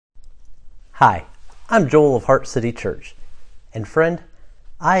Hi, I'm Joel of Heart City Church, and friend,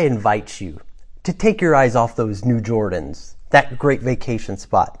 I invite you to take your eyes off those new Jordans, that great vacation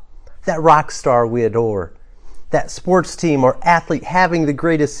spot, that rock star we adore, that sports team or athlete having the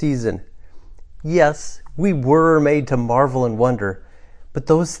greatest season. Yes, we were made to marvel and wonder, but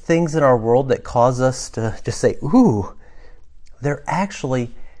those things in our world that cause us to just say, ooh, they're actually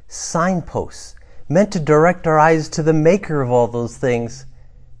signposts meant to direct our eyes to the maker of all those things,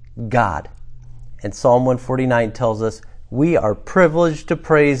 God. And Psalm 149 tells us we are privileged to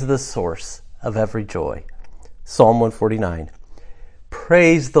praise the source of every joy. Psalm 149.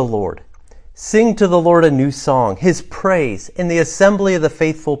 Praise the Lord. Sing to the Lord a new song, His praise in the assembly of the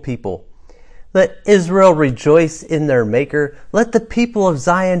faithful people. Let Israel rejoice in their Maker. Let the people of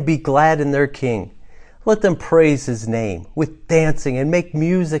Zion be glad in their King. Let them praise His name with dancing and make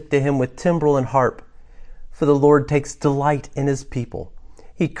music to Him with timbrel and harp. For the Lord takes delight in His people.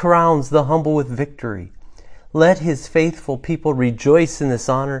 He crowns the humble with victory. Let His faithful people rejoice in this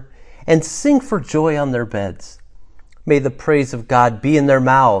honor and sing for joy on their beds. May the praise of God be in their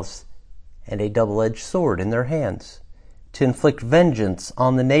mouths and a double-edged sword in their hands, to inflict vengeance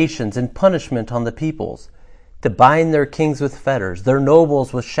on the nations and punishment on the peoples, to bind their kings with fetters, their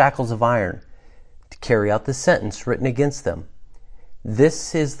nobles with shackles of iron, to carry out the sentence written against them.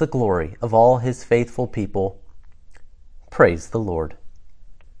 This is the glory of all His faithful people. Praise the Lord.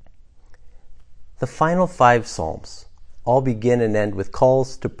 The final 5 Psalms all begin and end with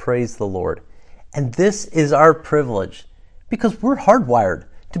calls to praise the Lord. And this is our privilege because we're hardwired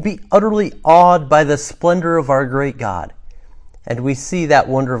to be utterly awed by the splendor of our great God. And we see that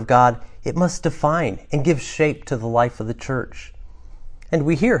wonder of God, it must define and give shape to the life of the church. And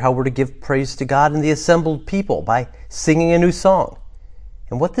we hear how we're to give praise to God in the assembled people by singing a new song.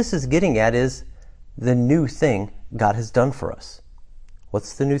 And what this is getting at is the new thing God has done for us.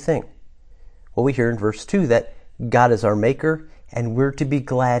 What's the new thing? Well, we hear in verse 2 that God is our Maker and we're to be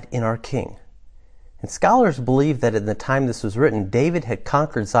glad in our King. And scholars believe that in the time this was written, David had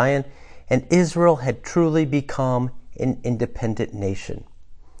conquered Zion and Israel had truly become an independent nation.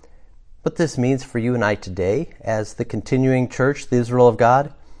 What this means for you and I today, as the continuing church, the Israel of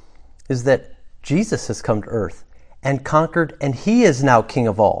God, is that Jesus has come to earth and conquered, and He is now King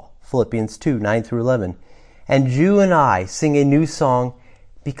of all. Philippians 2, 9 through 11. And you and I sing a new song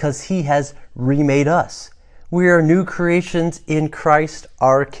because He has remade us. We are new creations in Christ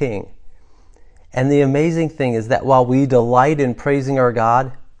our King. And the amazing thing is that while we delight in praising our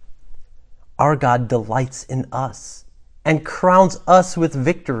God delights in us and crowns us with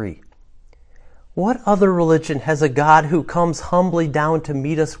victory. What other religion has a God who comes humbly down to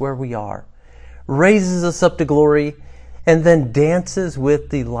meet us where we are, raises us up to glory, and then dances with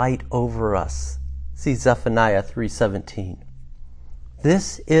delight over us? See Zephaniah 3:17.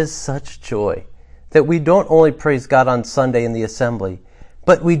 This is such joy that we don't only praise God on Sunday in the assembly,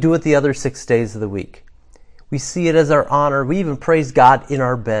 but we do it the other 6 days of the week. We see it as our honor. We even praise God in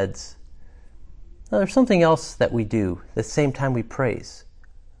our beds. Now, there's something else that we do the same time we praise.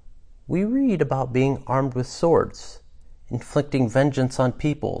 We read about being armed with swords, inflicting vengeance on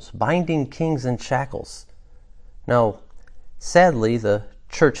peoples, binding kings in shackles. Now, sadly, the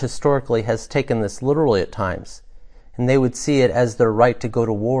church historically has taken this literally at times, and they would see it as their right to go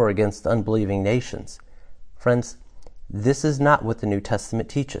to war against unbelieving nations. Friends, this is not what the New Testament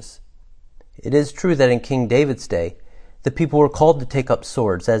teaches. It is true that in King David's day, the people were called to take up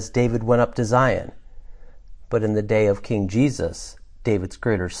swords as David went up to Zion. But in the day of King Jesus, David's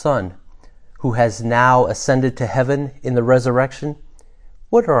greater son, who has now ascended to heaven in the resurrection,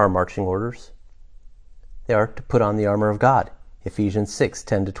 what are our marching orders? They are to put on the armor of God, Ephesians 6,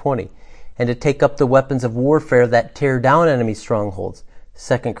 10 to 20, and to take up the weapons of warfare that tear down enemy strongholds,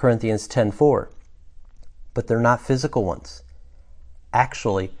 2 Corinthians 10:4. But they're not physical ones.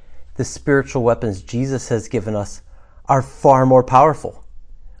 Actually, the spiritual weapons Jesus has given us are far more powerful.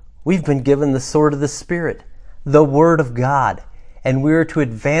 We've been given the sword of the Spirit, the Word of God, and we're to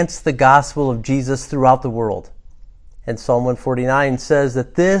advance the gospel of Jesus throughout the world. And Psalm 149 says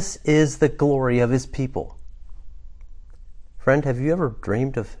that this is the glory of His people. Friend, have you ever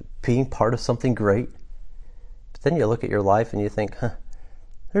dreamed of being part of something great? But then you look at your life and you think,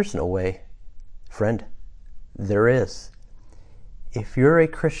 there's no way. Friend, there is. If you're a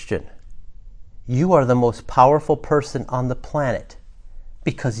Christian, you are the most powerful person on the planet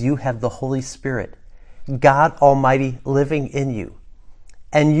because you have the Holy Spirit, God Almighty, living in you.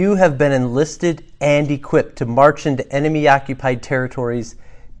 And you have been enlisted and equipped to march into enemy-occupied territories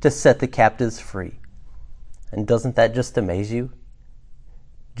to set the captives free. And doesn't that just amaze you?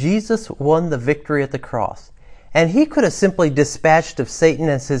 Jesus won the victory at the cross, And he could have simply dispatched of Satan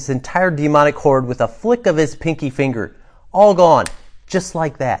and his entire demonic horde with a flick of his pinky finger. All gone, just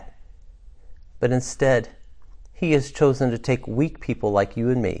like that. But instead, he has chosen to take weak people like you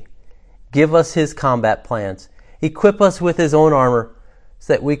and me, give us his combat plans, equip us with his own armor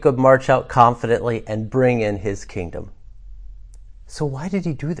so that we could march out confidently and bring in his kingdom. So why did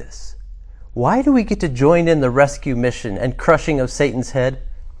he do this? Why do we get to join in the rescue mission and crushing of Satan's head?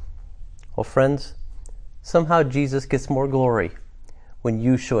 Well, friends, somehow Jesus gets more glory when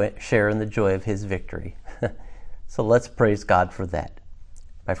you share in the joy of his victory. So let's praise God for that.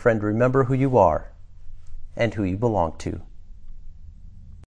 My friend, remember who you are and who you belong to.